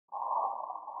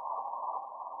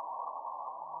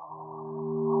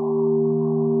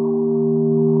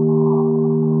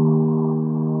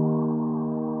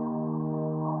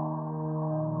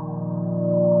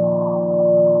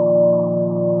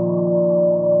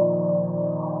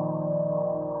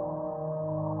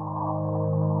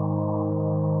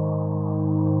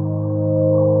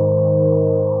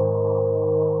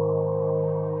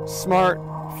smart,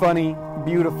 funny,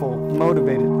 beautiful,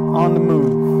 motivated, on the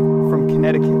move, from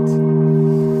Connecticut.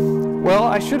 Well,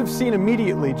 I should have seen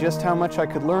immediately just how much I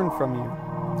could learn from you.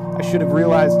 I should have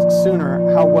realized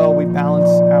sooner how well we balance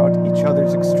out each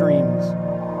other's extremes.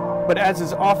 But as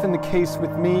is often the case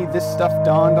with me, this stuff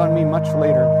dawned on me much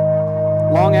later,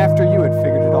 long after you had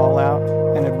figured it all out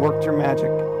and had worked your magic.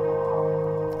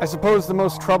 I suppose the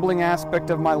most troubling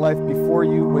aspect of my life before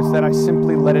you was that I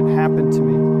simply let it happen to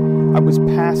me. I was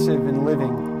passive in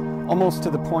living, almost to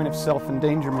the point of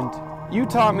self-endangerment. You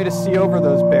taught me to see over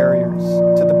those barriers,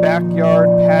 to the backyard,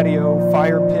 patio,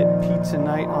 fire pit, pizza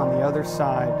night on the other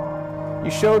side.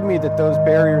 You showed me that those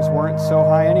barriers weren't so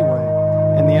high anyway,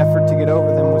 and the effort to get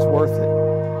over them was worth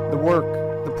it. The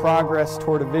work, the progress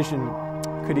toward a vision,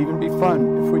 could even be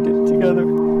fun if we did it together.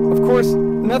 Of course,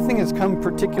 nothing has come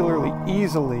particularly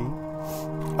easily,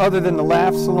 other than the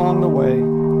laughs along the way.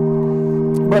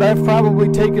 But I've probably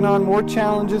taken on more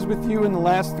challenges with you in the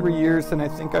last 3 years than I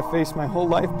think I faced my whole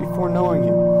life before knowing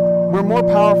you. We're more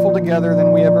powerful together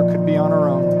than we ever could be on our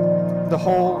own. The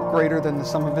whole greater than the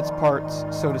sum of its parts,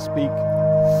 so to speak.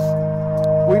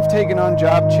 We've taken on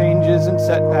job changes and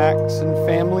setbacks and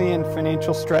family and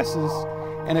financial stresses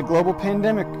and a global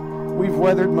pandemic we've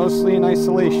weathered mostly in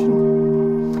isolation.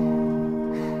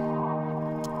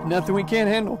 Nothing we can't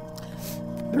handle.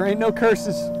 There ain't no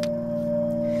curses.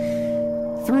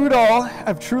 Through it all,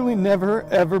 I've truly never,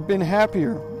 ever been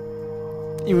happier.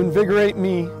 You invigorate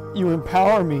me. You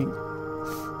empower me.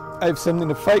 I have something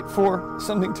to fight for,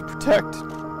 something to protect,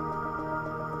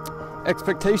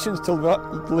 expectations to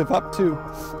live up to,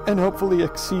 and hopefully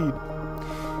exceed.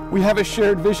 We have a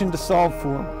shared vision to solve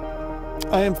for.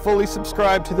 I am fully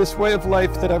subscribed to this way of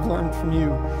life that I've learned from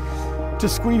you, to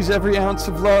squeeze every ounce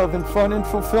of love and fun and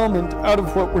fulfillment out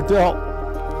of what we're dealt,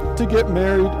 to get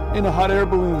married in a hot air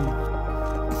balloon.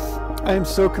 I am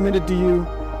so committed to you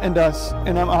and us,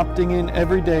 and I'm opting in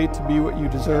every day to be what you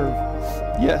deserve.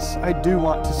 Yes, I do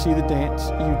want to see the dance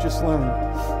you just learned.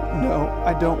 No,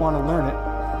 I don't want to learn it.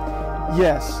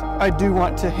 Yes, I do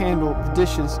want to handle the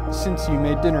dishes since you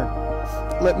made dinner.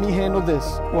 Let me handle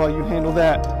this while you handle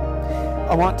that.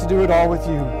 I want to do it all with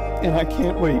you, and I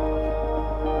can't wait.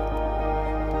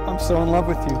 I'm so in love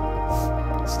with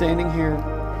you, standing here,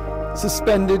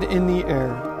 suspended in the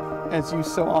air, as you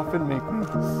so often make me.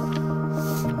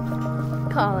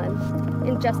 Colin,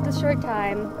 in just a short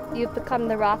time, you've become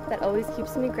the rock that always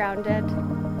keeps me grounded,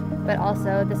 but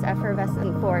also this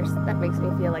effervescent force that makes me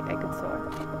feel like I could soar.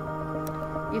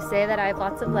 You say that I have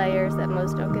lots of layers that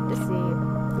most don't get to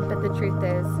see, but the truth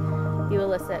is, you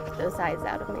elicit those sides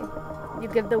out of me. You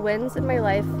give the wins in my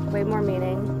life way more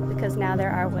meaning because now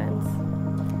there are wins.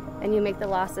 And you make the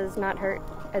losses not hurt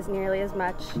as nearly as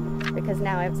much because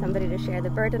now I have somebody to share the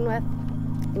burden with,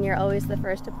 and you're always the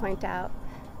first to point out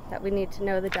that we need to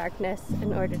know the darkness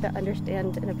in order to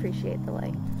understand and appreciate the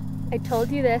light. I told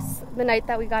you this the night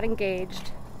that we got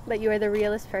engaged, that you are the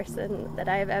realest person that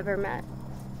I have ever met.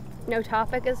 No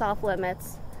topic is off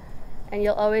limits, and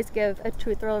you'll always give a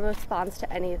truthful response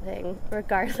to anything,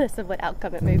 regardless of what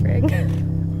outcome it may bring.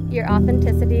 Your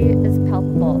authenticity is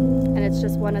palpable, and it's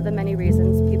just one of the many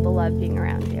reasons people love being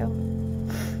around you.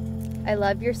 I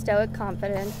love your stoic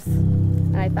confidence,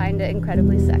 and I find it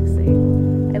incredibly sexy.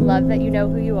 I love that you know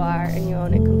who you are and you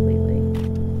own it completely.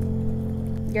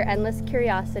 Your endless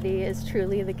curiosity is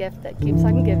truly the gift that keeps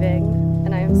on giving,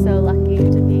 and I am so lucky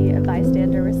to be a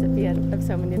bystander recipient of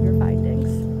so many of your findings.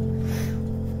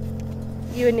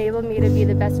 You enable me to be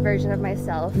the best version of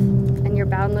myself, and your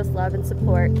boundless love and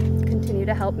support continue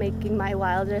to help making my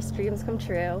wildest dreams come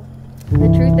true. The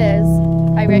truth is,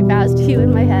 I write vows to you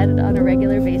in my head on a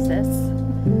regular basis,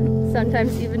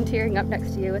 sometimes even tearing up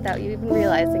next to you without you even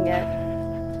realizing it,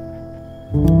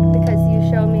 because you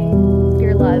show me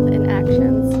your love in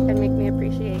actions and make me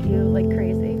appreciate you like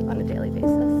crazy on a daily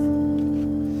basis.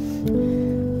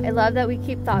 I love that we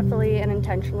keep thoughtfully and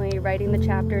intentionally writing the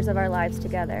chapters of our lives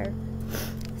together,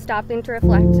 stopping to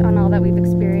reflect on all that we've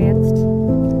experienced,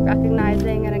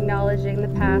 recognizing and acknowledging the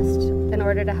past in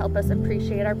order to help us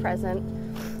appreciate our present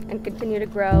and continue to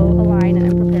grow, align,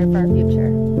 and prepare for our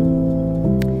future.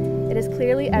 It is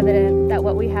clearly evident that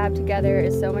what we have together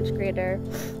is so much greater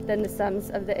than the sums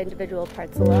of the individual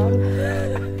parts alone.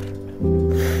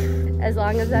 As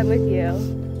long as I'm with you,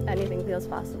 anything feels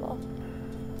possible.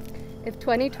 If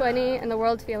 2020 and the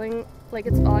world feeling like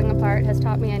it's falling apart has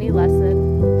taught me any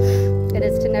lesson, it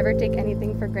is to never take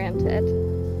anything for granted,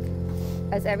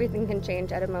 as everything can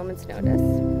change at a moment's notice.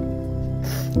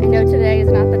 I know today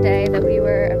is not the day that we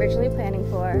were originally planning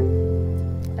for,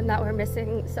 and that we're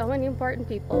missing so many important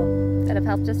people that have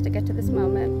helped us to get to this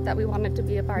moment that we wanted to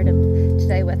be a part of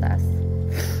today with us.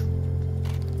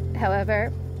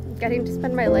 However, getting to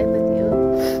spend my life with you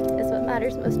is what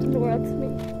matters most in the world to me.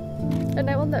 And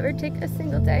I will never take a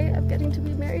single day of getting to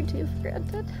be married to you for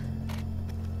granted.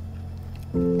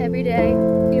 Every day,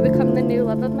 you become the new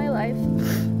love of my life,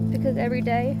 because every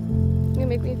day, you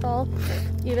make me fall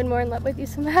even more in love with you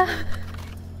somehow.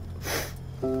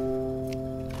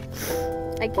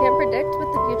 I can't predict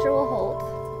what the future will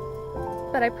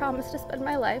hold, but I promise to spend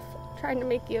my life trying to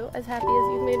make you as happy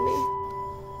as you've made me.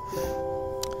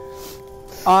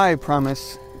 I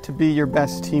promise to be your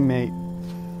best teammate,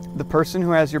 the person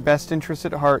who has your best interests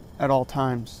at heart at all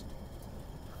times.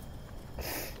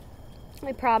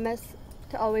 I promise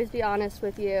to always be honest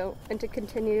with you and to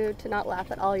continue to not laugh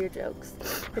at all your jokes,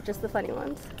 but just the funny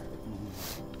ones.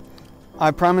 I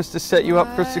promise to set you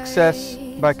up for success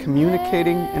by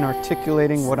communicating and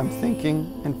articulating what I'm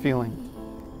thinking and feeling.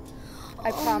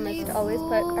 I promise to always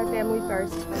put our family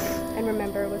first and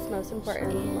remember what's most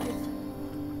important in life.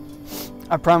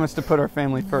 I promise to put our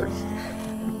family first.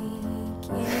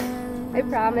 I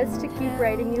promise to keep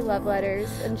writing you love letters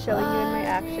and showing you in my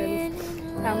actions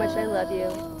how much I love you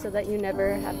so that you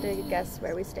never have to guess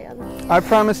where we stand. I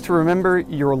promise to remember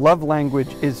your love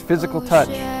language is physical touch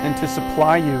and to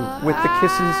supply you with the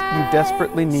kisses you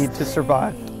desperately need to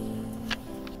survive.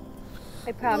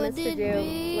 I promise to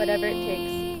do whatever it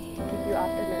takes to keep you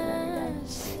opted in every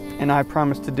day. And I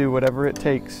promise to do whatever it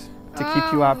takes to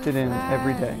keep you opted in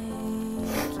every day.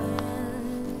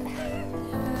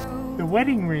 The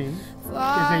wedding ring is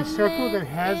a circle that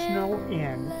has no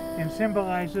end and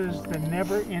symbolizes the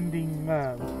never-ending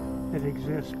love that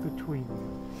exists between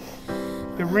you.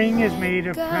 The ring is made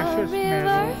of precious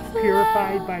metal,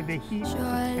 purified by the heat of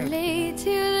testing,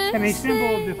 and a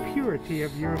symbol of the purity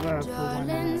of your love for one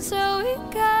another.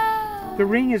 The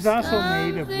ring is also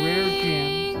made of rare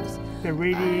gems that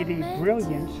radiate a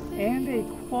brilliance and a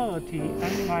quality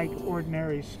unlike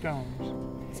ordinary stones,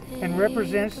 and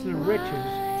represents the riches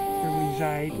that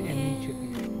reside in each of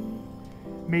you.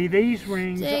 May these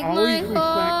rings always reflect the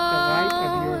light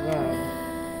of your love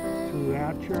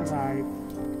throughout your life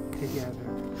together.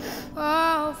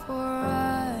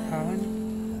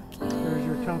 Colin, there's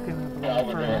your token of love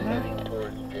for Anna.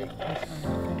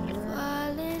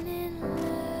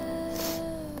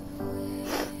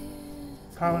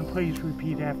 Colin, please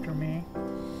repeat after me.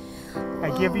 I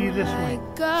give you this ring.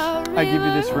 I give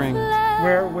you this ring.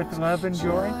 Wear it with love and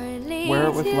joy. Wear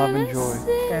it with love and joy.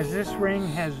 As this ring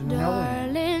has no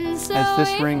end. As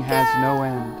this ring has no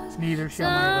end. Neither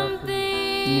shall my love for you.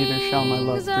 Neither shall my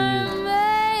love for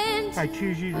you. I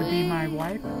choose you to be my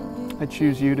wife. I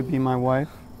choose you to be my wife.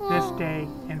 This day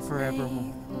and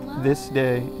forevermore. This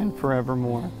day and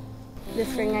forevermore. This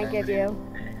ring I give you,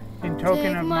 In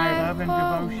token of my love and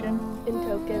devotion. in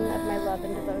token of my love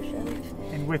and devotion,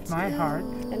 And with my heart.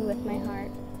 and with my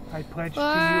heart, I pledge to you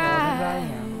all that I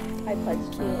am. I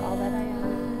pledge to you all that I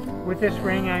am. With this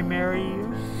ring I marry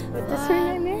you. With this ring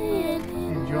I marry you.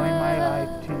 And join my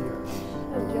life to yours.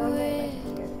 Enjoy my